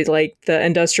century, like the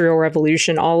Industrial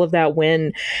Revolution, all of that,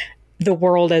 when the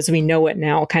world as we know it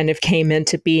now kind of came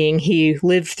into being. He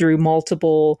lived through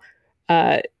multiple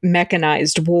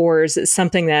mechanized wars. It's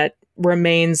something that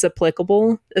remains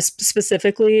applicable,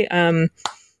 specifically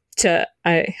to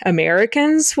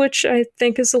Americans, which I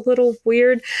think is a little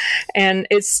weird. And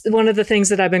it's one of the things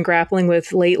that I've been grappling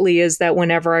with lately, is that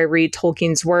whenever I read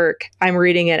Tolkien's work, I'm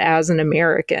reading it as an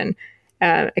American,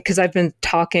 because I've been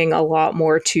talking a lot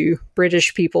more to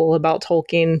British people about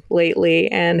Tolkien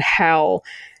lately, and how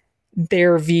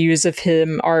their views of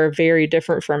him are very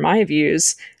different from my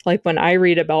views. Like when I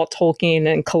read about Tolkien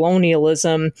and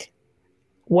colonialism,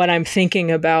 what I'm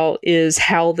thinking about is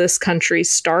how this country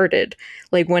started.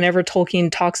 Like whenever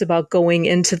Tolkien talks about going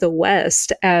into the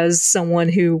West as someone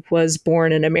who was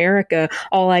born in America,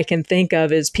 all I can think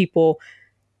of is people,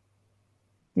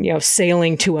 you know,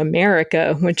 sailing to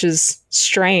America, which is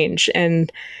strange.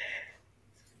 And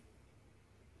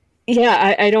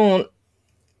yeah,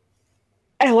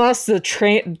 I lost the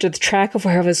track of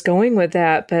where I was going with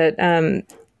that, but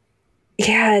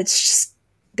yeah, it's just,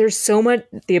 there's so much,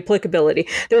 the applicability,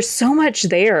 there's so much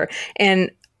there.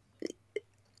 And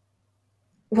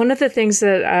one of the things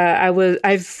that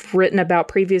I've written about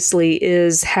previously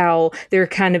is how there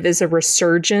kind of is a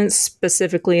resurgence,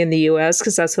 specifically in the US,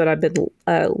 because that's what I've been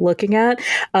looking at,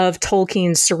 of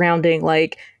Tolkien surrounding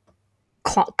like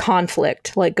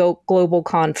conflict, like global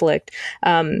conflict.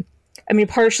 I mean,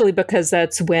 partially because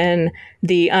that's when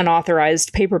the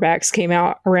unauthorized paperbacks came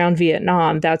out around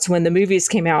Vietnam. That's when the movies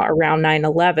came out around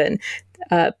 9/11.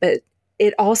 But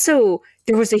it also,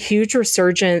 there was a huge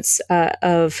resurgence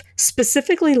of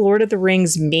specifically Lord of the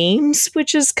Rings memes,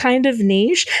 which is kind of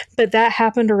niche, but that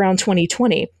happened around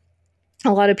 2020.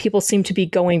 A lot of people seem to be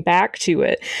going back to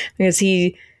it because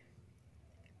he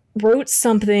wrote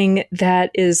something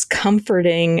that is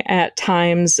comforting at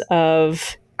times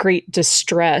of great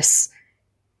distress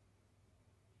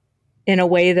in a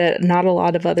way that not a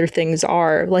lot of other things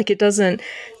are. Like, it doesn't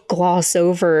gloss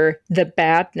over the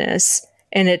badness,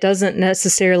 and it doesn't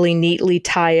necessarily neatly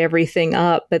tie everything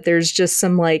up, but there's just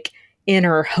some like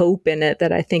inner hope in it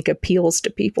that I think appeals to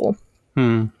people.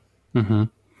 Mm-hmm.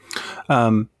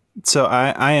 So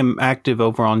I am active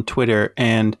over on Twitter,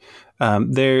 and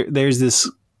there's this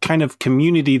kind of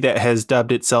community that has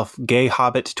dubbed itself Gay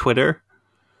Hobbit Twitter.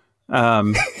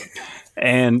 And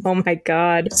oh my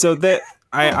God. So that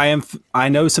I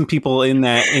know some people in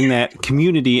that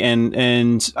community,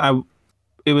 and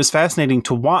it was fascinating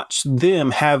to watch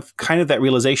them have kind of that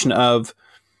realization of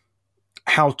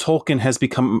how Tolkien has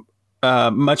become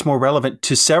much more relevant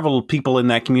to several people in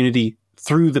that community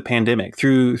through the pandemic,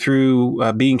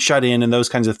 through being shut in and those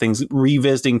kinds of things,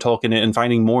 revisiting Tolkien and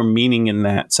finding more meaning in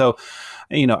that. So,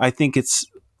 you know, I think that's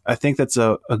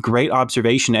a great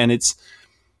observation, and it's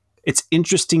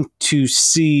interesting to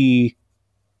see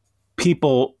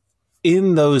people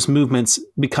in those movements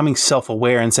becoming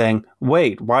self-aware and saying,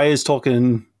 wait, why is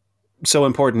Tolkien so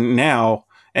important now?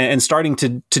 And starting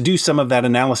to do some of that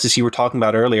analysis you were talking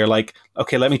about earlier, like,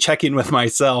 okay, let me check in with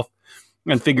myself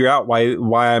and figure out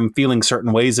why I'm feeling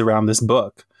certain ways around this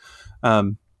book.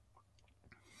 And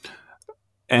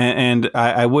and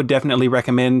I would definitely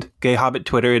recommend Gay Hobbit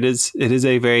Twitter. It is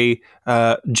a very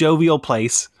jovial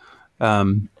place.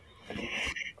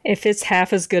 If it's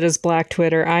half as good as Black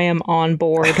Twitter, I am on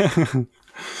board.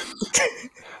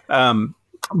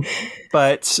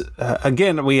 But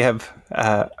again, we have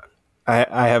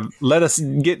I have let us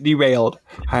get derailed.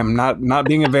 I'm not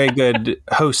being a very good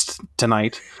host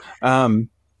tonight.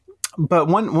 But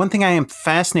one thing I am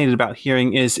fascinated about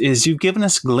hearing is you've given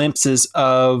us glimpses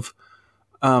of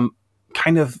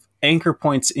kind of anchor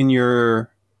points in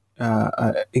your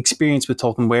experience with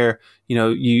Tolkien, where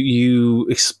you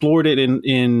explored it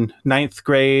in ninth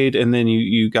grade, and then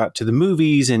you got to the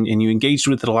movies and you engaged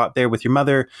with it a lot there with your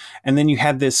mother, and then you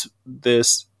had this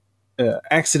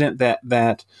accident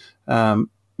that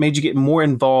made you get more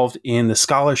involved in the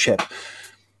scholarship.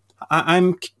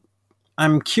 I'm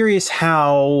curious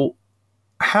how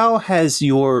has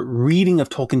your reading of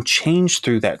Tolkien changed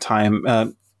through that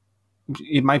time?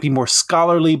 It might be more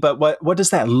scholarly, but what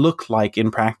does that look like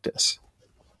in practice?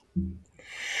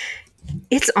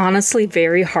 It's honestly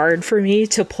very hard for me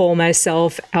to pull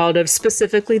myself out of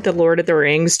specifically The Lord of the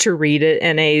Rings to read it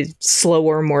in a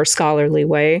slower, more scholarly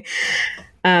way.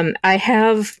 I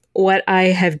have what I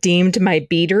have deemed my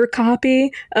beater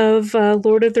copy of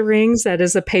Lord of the Rings. That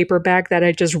is a paperback that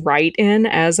I just write in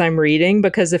as I'm reading,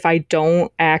 because if I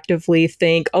don't actively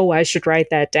think, oh, I should write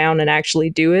that down and actually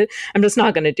do it, I'm just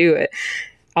not going to do it.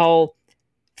 I'll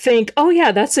think, oh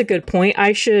yeah, that's a good point.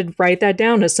 I should write that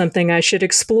down as something I should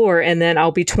explore. And then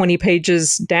I'll be 20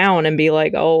 pages down and be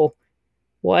like, oh,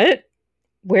 what?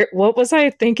 What was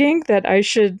I thinking that I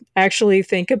should actually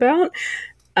think about?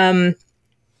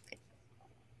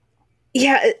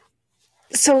 Yeah,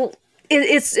 so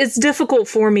it's difficult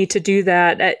for me to do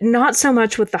that. Not so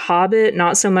much with The Hobbit,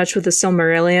 not so much with the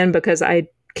Silmarillion, because I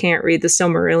can't read the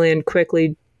Silmarillion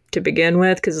quickly to begin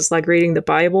with, because it's like reading the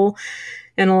Bible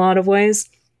in a lot of ways.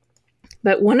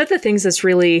 But one of the things that's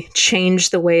really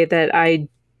changed the way that I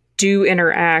do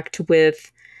interact with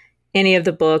any of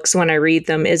the books when I read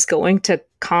them is going to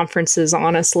conferences,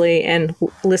 honestly, and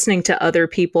listening to other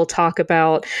people talk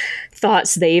about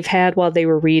thoughts they've had while they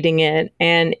were reading it.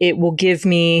 And it will give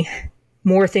me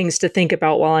more things to think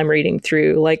about while I'm reading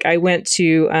through. Like, I went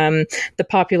to the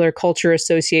Popular Culture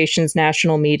Association's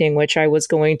national meeting, which I was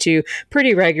going to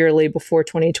pretty regularly before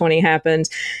 2020 happened.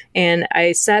 And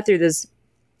I sat through this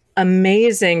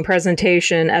amazing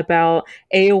presentation about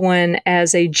Eowyn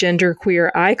as a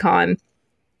genderqueer icon.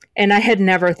 And I had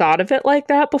never thought of it like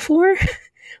that before,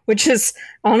 which is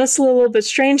honestly a little bit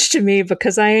strange to me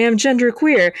because I am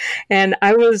genderqueer. And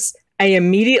I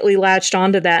immediately latched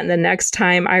onto that. And the next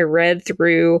time I read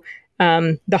through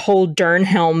the whole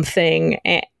Durnhelm thing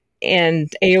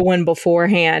and Eowyn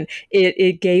beforehand,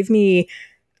 it gave me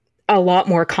a lot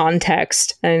more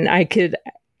context, and I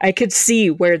could see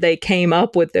where they came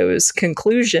up with those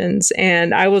conclusions,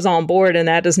 and I was on board, and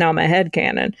that is now my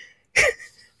headcanon.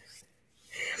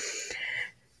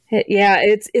 Yeah,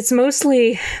 it's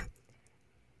mostly...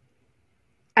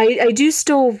 I do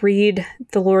still read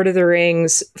The Lord of the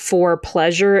Rings for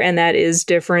pleasure, and that is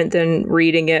different than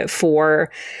reading it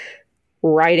for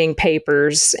writing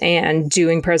papers and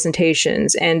doing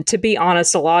presentations. And to be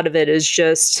honest, a lot of it is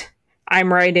just...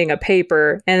 I'm writing a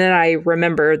paper, and then I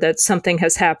remember that something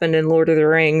has happened in Lord of the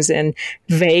Rings and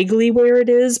vaguely where it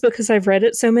is because I've read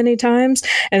it so many times.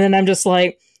 And then I'm just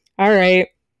like, all right,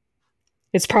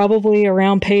 it's probably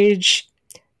around page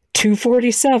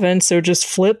 247. So just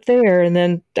flip there. And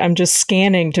then I'm just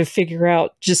scanning to figure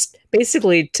out, just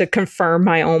basically to confirm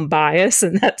my own bias.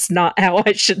 And that's not how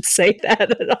I should say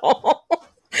that at all.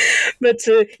 But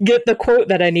to get the quote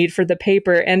that I need for the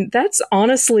paper. And that's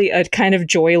honestly a kind of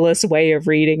joyless way of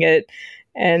reading it.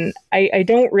 And I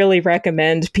don't really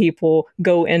recommend people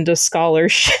go into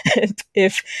scholarship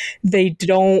if they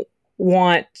don't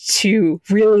want to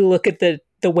really look at the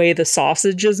way the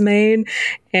sausage is made.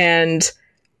 And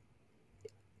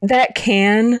that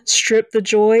can strip the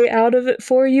joy out of it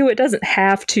for you. It doesn't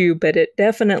have to, but it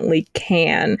definitely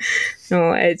can.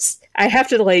 I have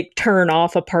to turn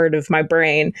off a part of my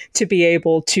brain to be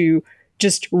able to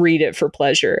just read it for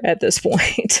pleasure at this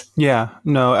point. Yeah,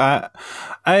 no, I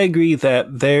agree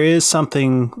that there is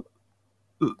something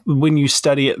when you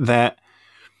study it that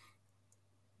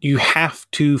you have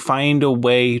to find a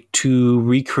way to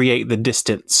recreate the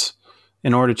distance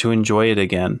in order to enjoy it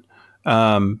again.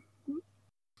 And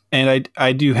I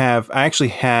actually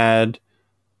had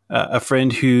a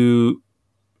friend who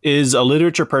is a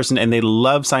literature person, and they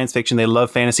love science fiction, they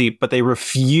love fantasy, but they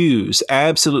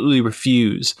absolutely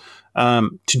refuse to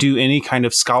do any kind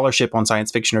of scholarship on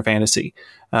science fiction or fantasy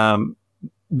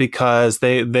because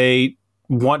they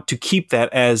want to keep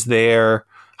that as their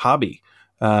hobby.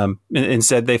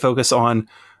 Instead, they focus on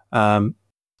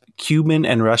Cuban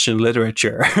and Russian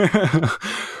literature.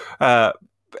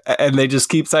 And they just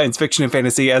keep science fiction and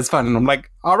fantasy as fun. And I'm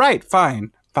like, all right,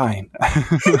 fine.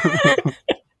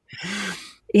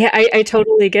 Yeah, I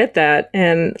totally get that.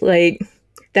 And like,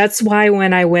 that's why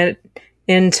when I went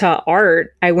into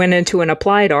art, I went into an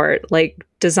applied art, like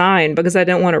design, because I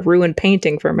didn't want to ruin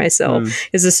painting for myself.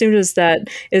 As soon as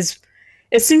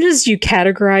you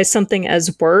categorize something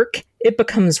as work, it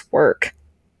becomes work.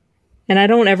 And I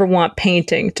don't ever want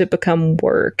painting to become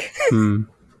work.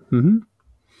 Mm-hmm.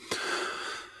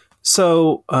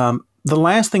 So, the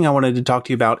last thing I wanted to talk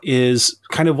to you about is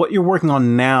kind of what you're working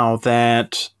on now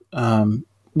that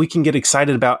we can get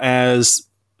excited about as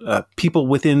people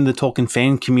within the Tolkien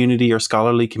fan community or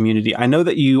scholarly community. I know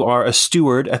that you are a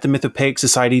steward at the Mythopoeic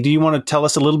Society. Do you want to tell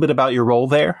us a little bit about your role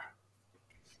there?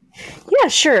 Yeah,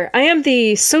 sure. I am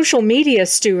the social media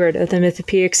steward of the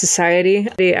Mythopoeic Society.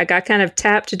 I got kind of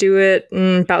tapped to do it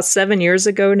about 7 years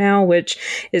ago now, which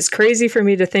is crazy for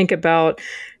me to think about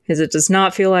because it does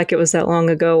not feel like it was that long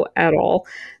ago at all.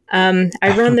 I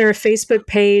run their Facebook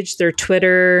page, their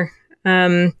Twitter,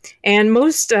 and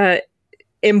most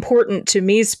important to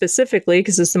me specifically,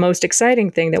 because it's the most exciting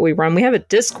thing that we run, we have a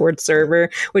Discord server,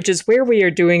 which is where we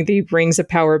are doing the Rings of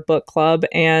Power book club.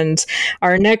 And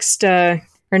our next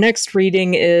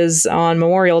reading is on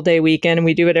Memorial Day weekend, and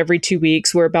we do it every 2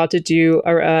 weeks. We're about to do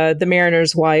The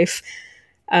Mariner's Wife,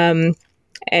 and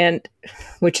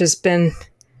which has been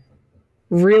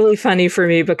really funny for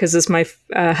me because it's my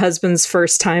husband's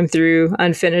first time through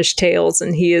Unfinished Tales,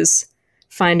 and he is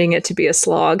finding it to be a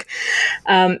slog.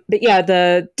 But yeah,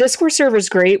 the Discord server is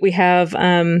great. We have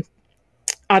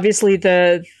obviously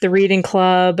the reading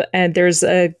club, and there's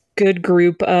a good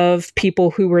group of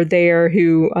people who were there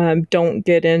who don't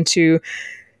get into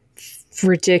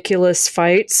ridiculous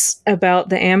fights about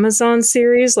the Amazon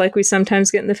series like we sometimes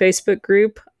get in the Facebook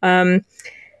group.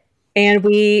 And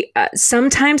we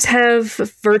sometimes have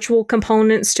virtual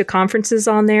components to conferences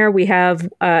on there. We have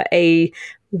a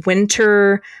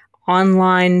winter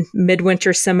online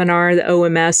midwinter seminar. The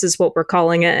OMS is what we're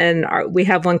calling it. And we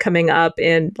have one coming up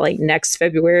in like next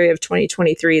February of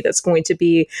 2023 that's going to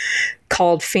be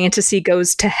called Fantasy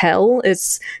Goes to Hell.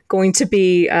 It's going to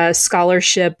be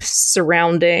scholarship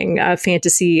surrounding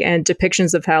fantasy and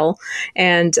depictions of hell.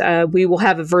 And we will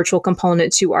have a virtual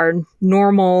component to our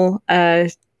normal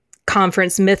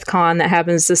conference, MythCon, that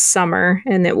happens this summer,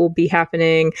 and it will be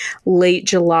happening late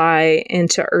July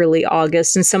into early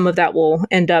August, and some of that will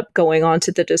end up going on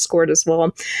to the Discord as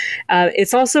well.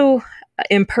 It's also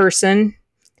in person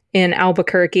in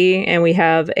Albuquerque, and we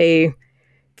have a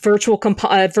virtual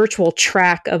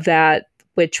track of that,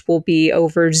 which will be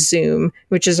over Zoom,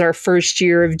 which is our first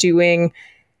year of doing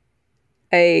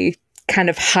a kind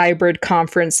of hybrid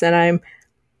conference, and I'm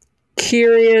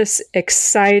curious,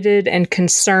 excited, and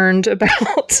concerned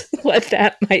about what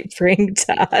that might bring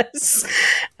to us.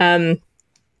 But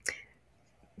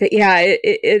yeah,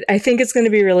 I think it's going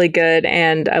to be really good.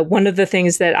 And one of the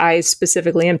things that I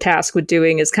specifically am tasked with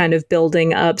doing is kind of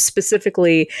building up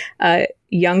specifically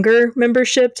younger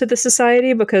membership to the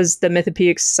society, because the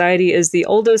Mythopoeic Society is the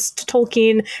oldest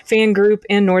Tolkien fan group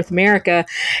in North America.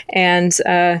 And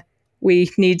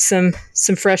we need some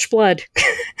fresh blood,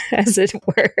 as it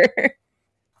were.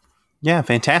 Yeah,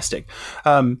 fantastic.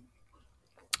 And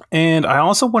I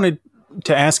also wanted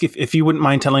to ask if you wouldn't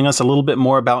mind telling us a little bit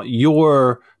more about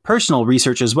your personal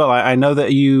research as well. I know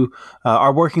that you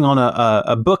are working on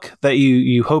a book that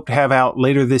you hope to have out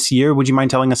later this year. Would you mind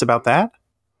telling us about that?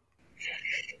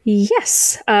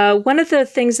 Yes. One of the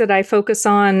things that I focus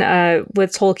on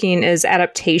with Tolkien is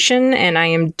adaptation, and I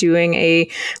am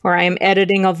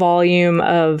editing a volume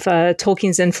of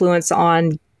Tolkien's influence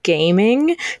on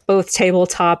gaming, both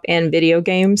tabletop and video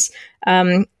games.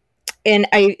 And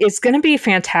it's going to be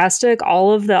fantastic.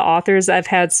 All of the authors I've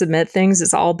had submit things,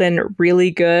 it's all been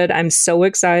really good. I'm so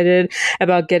excited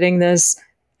about getting this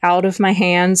out of my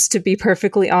hands, to be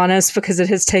perfectly honest, because it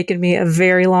has taken me a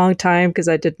very long time, because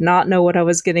I did not know what I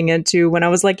was getting into when I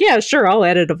was like, yeah, sure, I'll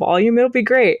edit a volume. It'll be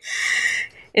great.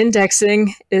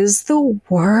 Indexing is the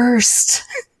worst.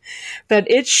 But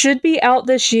it should be out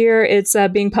this year. It's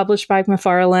being published by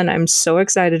McFarlane. I'm so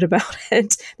excited about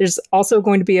it. There's also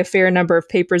going to be a fair number of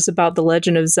papers about The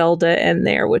Legend of Zelda in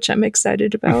there, which I'm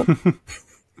excited about.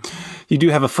 You do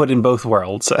have a foot in both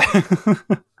worlds.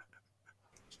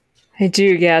 I do,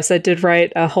 yes. I did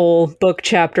write a whole book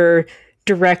chapter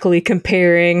directly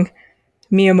comparing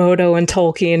Miyamoto and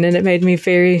Tolkien, and it made me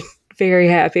very, very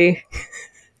happy.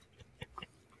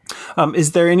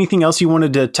 Is there anything else you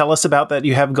wanted to tell us about that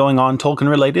you have going on Tolkien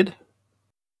related?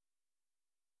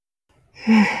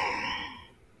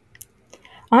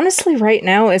 Honestly, right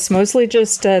now, it's mostly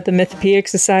just the Mythopoeic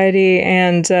Society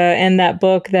and that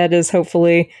book that is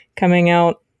hopefully coming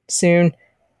out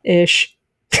soon-ish.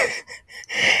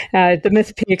 The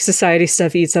Mythopoeic Society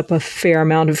stuff eats up a fair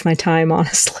amount of my time,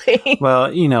 honestly.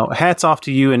 Well, hats off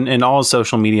to you and all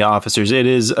social media officers. It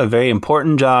is a very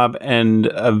important job and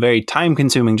a very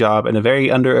time-consuming job and a very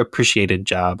underappreciated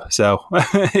job. So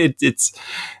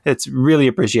it's really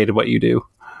appreciated what you do.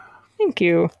 Thank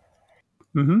you.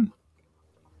 Mm-hmm.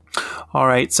 All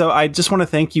right. So I just want to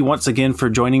thank you once again for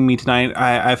joining me tonight.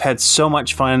 I've had so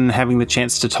much fun having the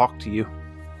chance to talk to you.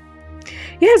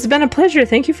 Yeah, it's been a pleasure.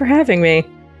 Thank you for having me.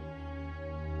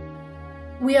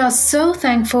 We are so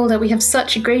thankful that we have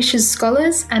such gracious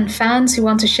scholars and fans who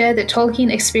want to share their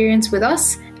Tolkien experience with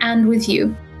us and with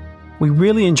you. We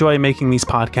really enjoy making these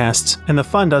podcasts, and the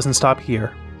fun doesn't stop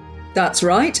here. That's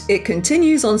right, it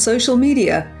continues on social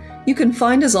media. You can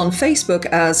find us on Facebook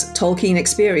as Tolkien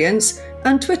Experience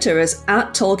and Twitter as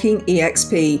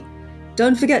 @TolkienEXP.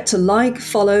 Don't forget to like,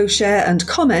 follow, share and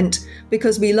comment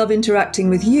because we love interacting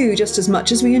with you just as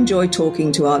much as we enjoy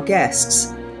talking to our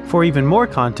guests. For even more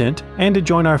content and to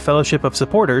join our fellowship of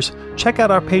supporters, check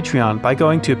out our Patreon by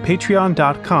going to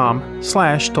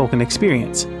patreon.com/Tolkien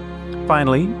Experience.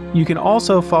 Finally, you can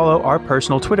also follow our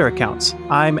personal Twitter accounts.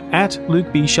 I'm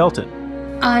 @Luke B. Shelton.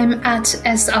 I'm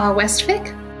 @SR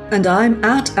Westvic. And I'm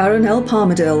 @Aaron L.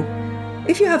 Palmadill.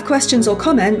 If you have questions or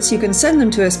comments, you can send them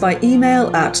to us by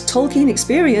email at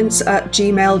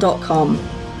tolkienexperience@gmail.com.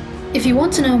 If you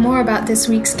want to know more about this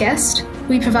week's guest,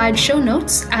 we provide show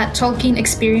notes at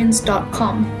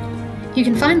tolkienexperience.com. You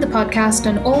can find the podcast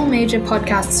on all major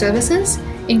podcast services,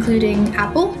 including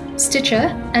Apple,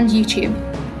 Stitcher, and YouTube.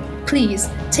 Please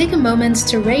take a moment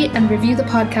to rate and review the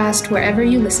podcast wherever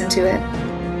you listen to it.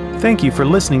 Thank you for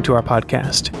listening to our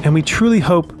podcast, and we truly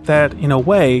hope that, in a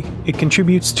way, it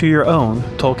contributes to your own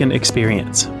Tolkien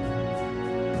experience.